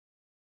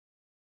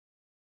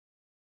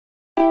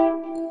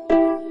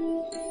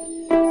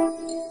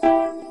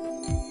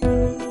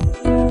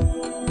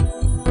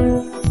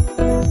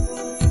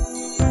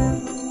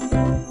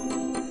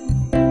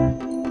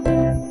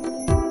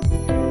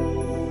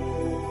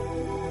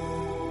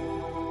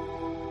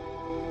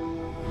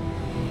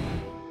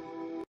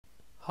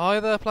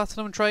Hi there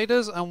Platinum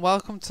Traders, and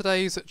welcome to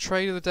today's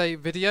Trade of the Day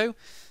video.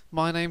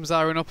 My name's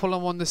Aaron Uppel.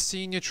 I'm one of the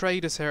senior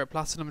traders here at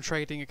Platinum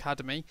Trading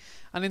Academy,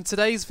 and in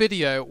today's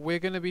video we're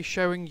going to be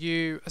showing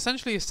you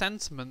essentially a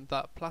sentiment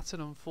that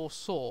Platinum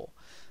foresaw,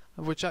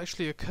 which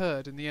actually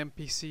occurred in the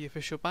MPC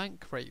official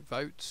bank rate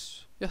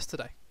votes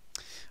yesterday.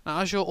 Now,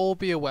 as you'll all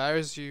be aware,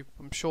 as you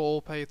I'm sure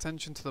all pay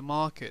attention to the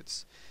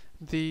markets,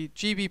 the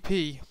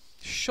GBP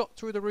shot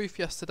through the roof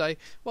yesterday.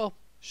 Well,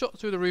 shot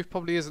through the roof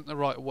probably isn't the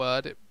right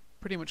word. It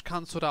pretty much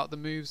cancelled out the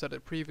moves that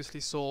it previously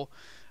saw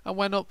and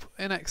went up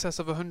in excess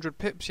of 100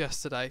 pips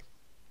yesterday.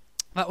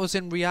 That was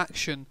in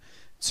reaction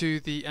to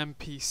the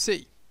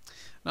MPC.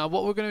 Now,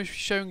 what we're going to be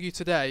showing you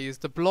today is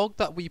the blog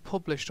that we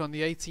published on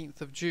the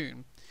 18th of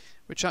June,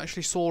 which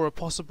actually saw a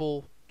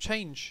possible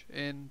change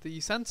in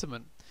the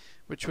sentiment,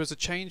 which was a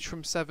change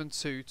from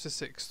 7.2 to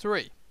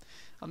 6.3.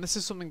 And this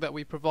is something that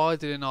we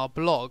provided in our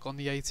blog on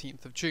the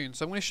 18th of June.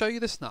 So I'm going to show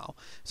you this now.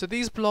 So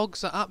these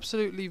blogs are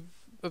absolutely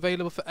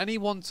available for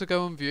anyone to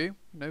go and view.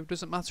 It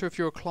doesn't matter if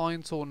you're a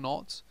client or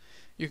not.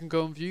 You can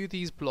go and view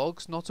these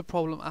blogs, not a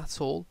problem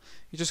at all.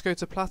 You just go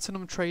to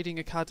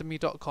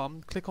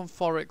platinumtradingacademy.com, click on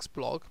Forex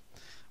blog,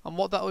 and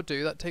what that will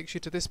do, that takes you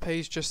to this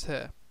page just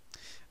here.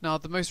 Now,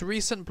 the most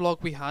recent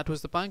blog we had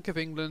was the Bank of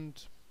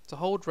England to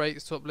hold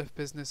rates to uplift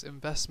business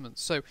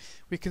investments. So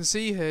we can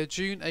see here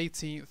June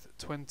 18th,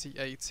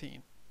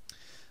 2018.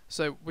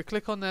 So we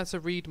click on there to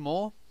read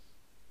more.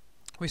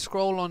 We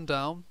scroll on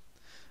down.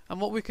 And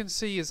what we can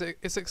see is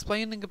it's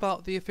explaining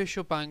about the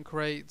official bank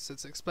rates,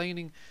 it's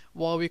explaining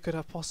why we could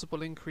have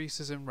possible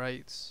increases in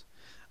rates.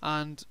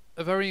 And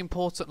a very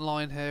important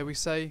line here, we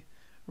say,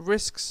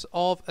 risks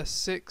of a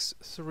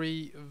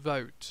 6-3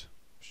 vote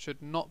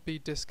should not be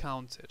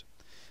discounted.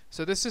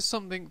 So this is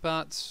something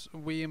that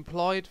we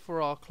implied for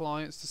our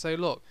clients to say,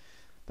 look,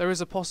 there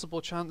is a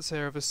possible chance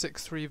here of a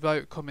 6-3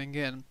 vote coming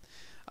in,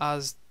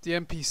 as the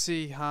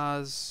MPC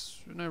has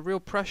real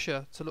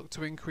pressure to look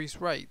to increase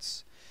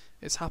rates.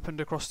 It's happened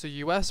across the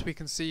US. We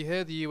can see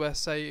here the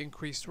USA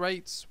increased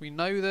rates. We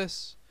know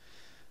this.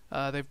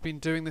 They've been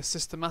doing this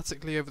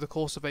systematically over the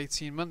course of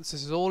 18 months.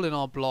 This is all in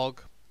our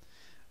blog.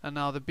 And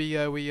now the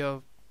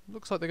BOE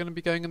looks like they're going to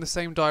be going in the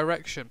same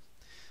direction.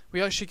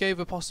 We actually gave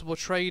a possible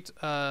trade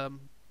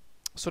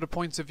sort of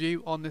point of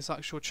view on this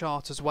actual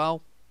chart as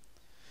well.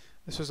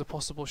 This was a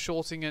possible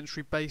shorting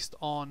entry based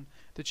on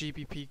the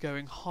GBP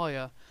going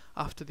higher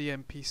after the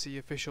MPC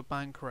official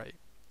bank rate.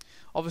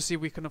 Obviously,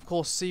 we can of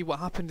course see what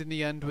happened in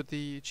the end with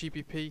the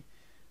GBP.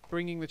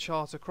 Bringing the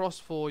chart across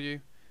for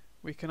you,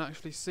 we can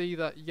actually see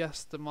that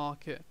yes, the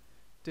market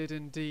did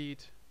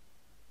indeed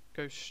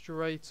go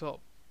straight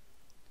up.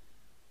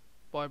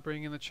 By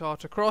bringing the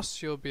chart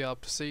across, you'll be able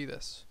to see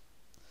this.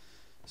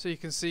 So you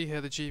can see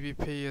here the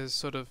GBP is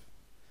sort of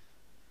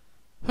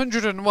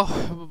 100 and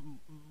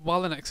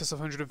well in excess of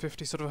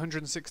 150, sort of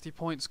 160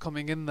 points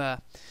coming in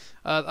there.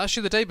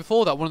 Actually, the day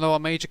before that, one of our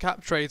major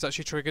cap trades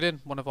actually triggered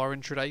in one of our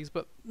intradays,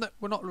 but no,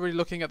 we're not really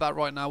looking at that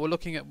right now. We're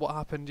looking at what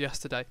happened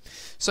yesterday.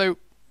 So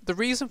the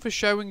reason for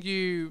showing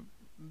you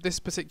this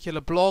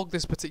particular blog,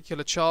 this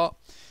particular chart,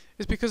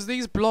 is because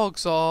these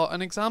blogs are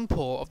an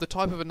example of the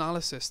type of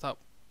analysis that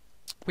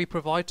we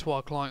provide to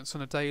our clients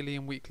on a daily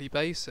and weekly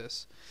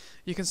basis.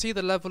 You can see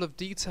the level of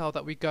detail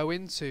that we go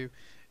into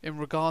in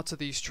regard to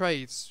these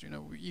trades.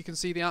 You can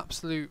see the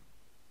absolute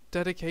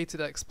dedicated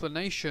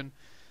explanation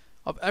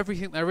of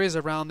everything there is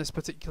around this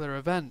particular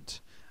event,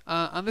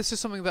 and this is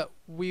something that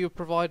we have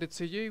provided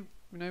to you,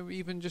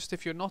 even just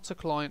if you're not a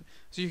client,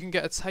 so you can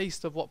get a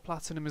taste of what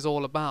Platinum is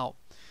all about.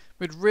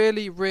 We'd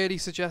really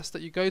suggest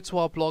that you go to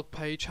our blog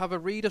page, have a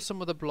read of some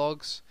of the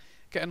blogs,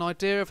 get an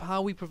idea of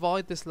how we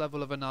provide this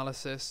level of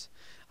analysis,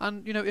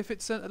 and if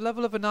it's a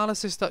level of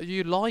analysis that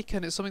you like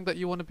and it's something that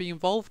you want to be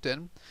involved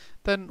in,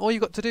 then all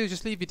you've got to do is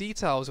just leave your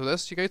details with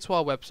us. You go to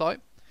our website,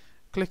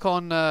 click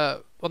on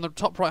the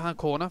top right hand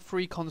corner,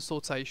 free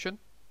consultation,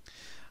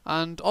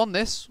 and on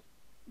this,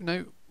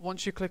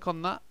 once you click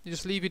on that, you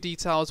just leave your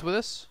details with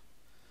us.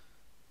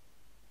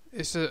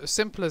 It's as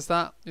simple as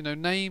that.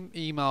 Name,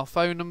 email,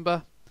 phone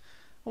number,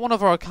 and one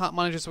of our account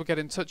managers will get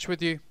in touch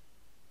with you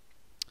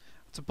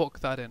to book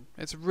that in.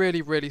 It's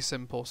really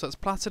simple. So that's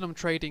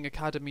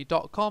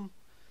platinumtradingacademy.com.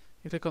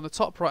 You click on the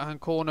top right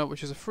hand corner,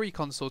 which is a free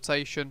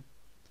consultation.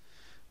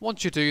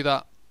 Once you do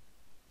that,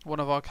 one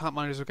of our account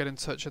managers will get in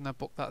touch and they'll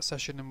book that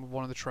session in with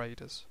one of the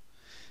traders,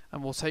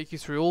 and we'll take you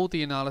through all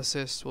the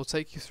analysis. We'll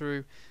take you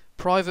through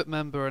private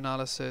member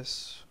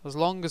analysis, as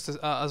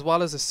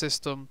well as the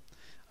system,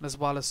 and as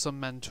well as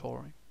some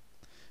mentoring.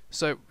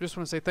 So just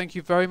want to say thank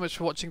you very much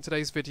for watching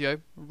today's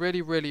video.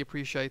 Really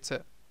appreciate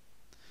it,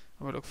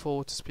 and we look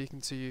forward to speaking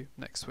to you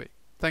next week.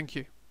 Thank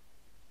you.